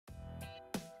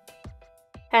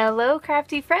Hello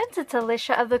crafty friends, it's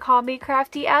Alicia of the Me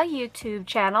Crafty YouTube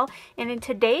channel, and in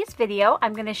today's video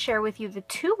I'm going to share with you the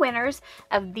two winners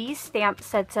of these stamp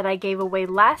sets that I gave away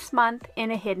last month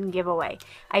in a hidden giveaway.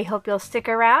 I hope you'll stick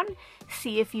around,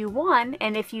 see if you won,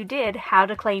 and if you did, how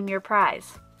to claim your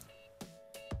prize.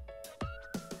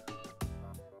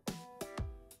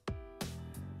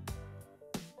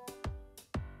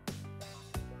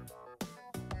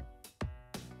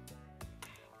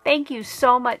 Thank you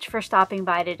so much for stopping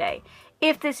by today.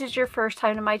 If this is your first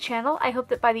time to my channel, I hope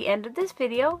that by the end of this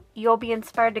video, you'll be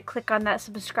inspired to click on that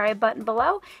subscribe button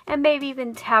below and maybe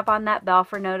even tap on that bell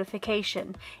for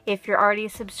notification. If you're already a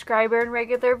subscriber and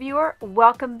regular viewer,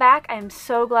 welcome back. I'm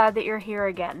so glad that you're here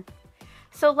again.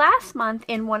 So last month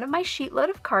in one of my sheetload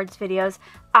of cards videos,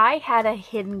 I had a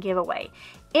hidden giveaway.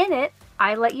 In it,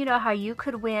 I let you know how you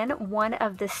could win one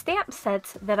of the stamp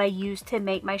sets that I used to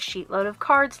make my sheetload of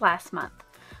cards last month.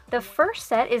 The first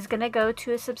set is going to go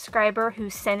to a subscriber who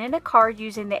sent in a card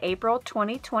using the April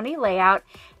 2020 layout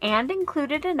and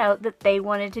included a note that they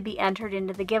wanted to be entered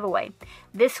into the giveaway.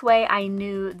 This way I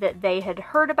knew that they had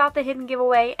heard about the hidden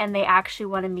giveaway and they actually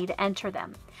wanted me to enter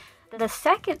them. The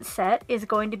second set is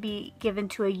going to be given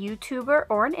to a YouTuber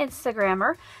or an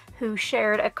Instagrammer who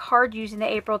shared a card using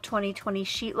the April 2020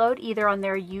 sheetload either on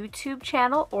their YouTube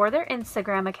channel or their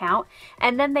Instagram account,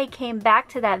 and then they came back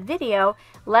to that video,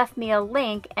 left me a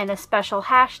link and a special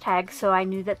hashtag so I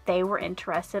knew that they were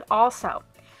interested also.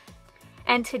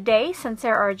 And today, since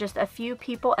there are just a few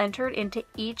people entered into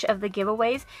each of the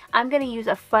giveaways, I'm going to use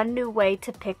a fun new way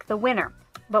to pick the winner,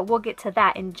 but we'll get to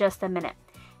that in just a minute.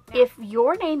 If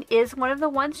your name is one of the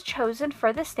ones chosen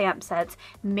for the stamp sets,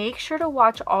 make sure to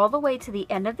watch all the way to the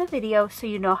end of the video so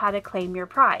you know how to claim your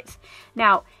prize.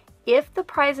 Now, if the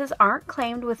prizes aren't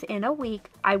claimed within a week,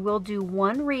 I will do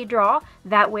one redraw.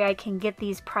 That way I can get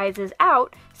these prizes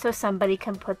out so somebody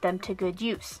can put them to good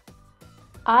use.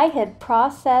 I had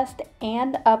processed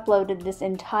and uploaded this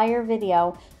entire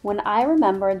video when I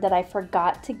remembered that I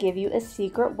forgot to give you a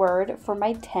secret word for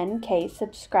my 10K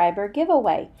subscriber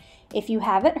giveaway. If you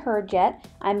haven't heard yet,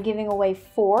 I'm giving away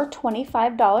 4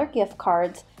 $25 gift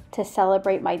cards to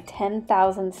celebrate my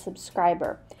 10,000th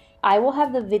subscriber. I will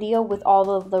have the video with all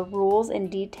of the rules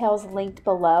and details linked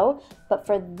below, but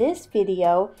for this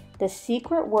video, the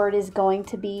secret word is going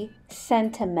to be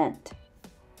sentiment.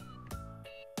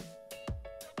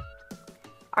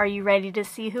 Are you ready to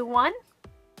see who won?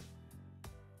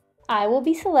 I will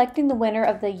be selecting the winner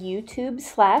of the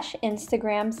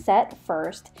YouTube/Instagram set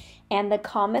first, and the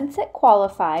comments that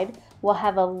qualified will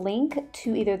have a link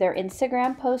to either their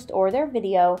Instagram post or their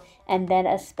video, and then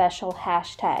a special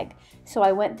hashtag. So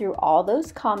I went through all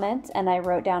those comments and I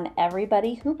wrote down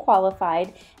everybody who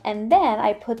qualified, and then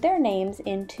I put their names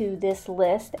into this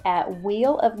list at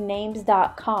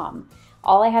wheelofnames.com.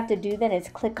 All I have to do then is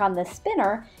click on the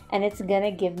spinner and it's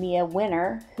gonna give me a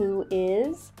winner who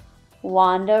is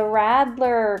Wanda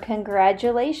Radler.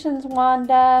 Congratulations,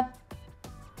 Wanda.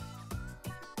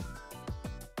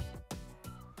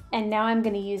 And now I'm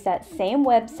going to use that same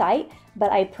website,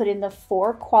 but I put in the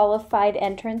 4 qualified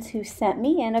entrants who sent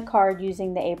me in a card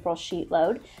using the April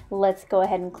sheetload. Let's go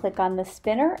ahead and click on the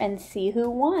spinner and see who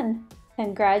won.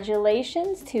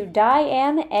 Congratulations to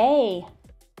Diane A.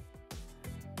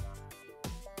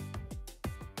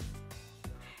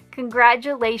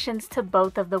 Congratulations to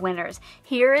both of the winners.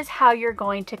 Here is how you're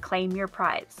going to claim your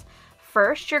prize.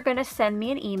 First, you're going to send me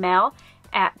an email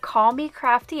at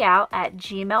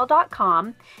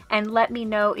callmecraftyout@gmail.com and let me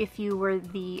know if you were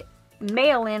the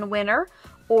mail-in winner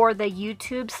or the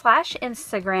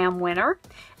YouTube/Instagram winner.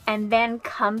 And then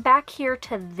come back here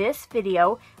to this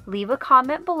video, leave a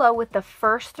comment below with the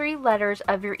first 3 letters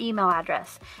of your email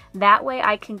address. That way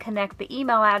I can connect the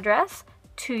email address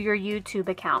to your YouTube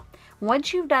account.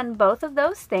 Once you've done both of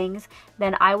those things,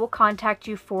 then I will contact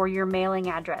you for your mailing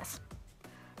address.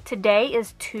 Today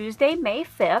is Tuesday, May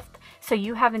 5th, so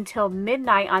you have until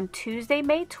midnight on Tuesday,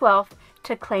 May 12th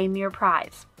to claim your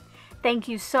prize. Thank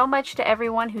you so much to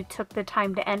everyone who took the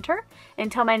time to enter.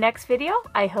 Until my next video,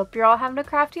 I hope you're all having a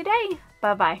crafty day.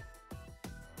 Bye-bye.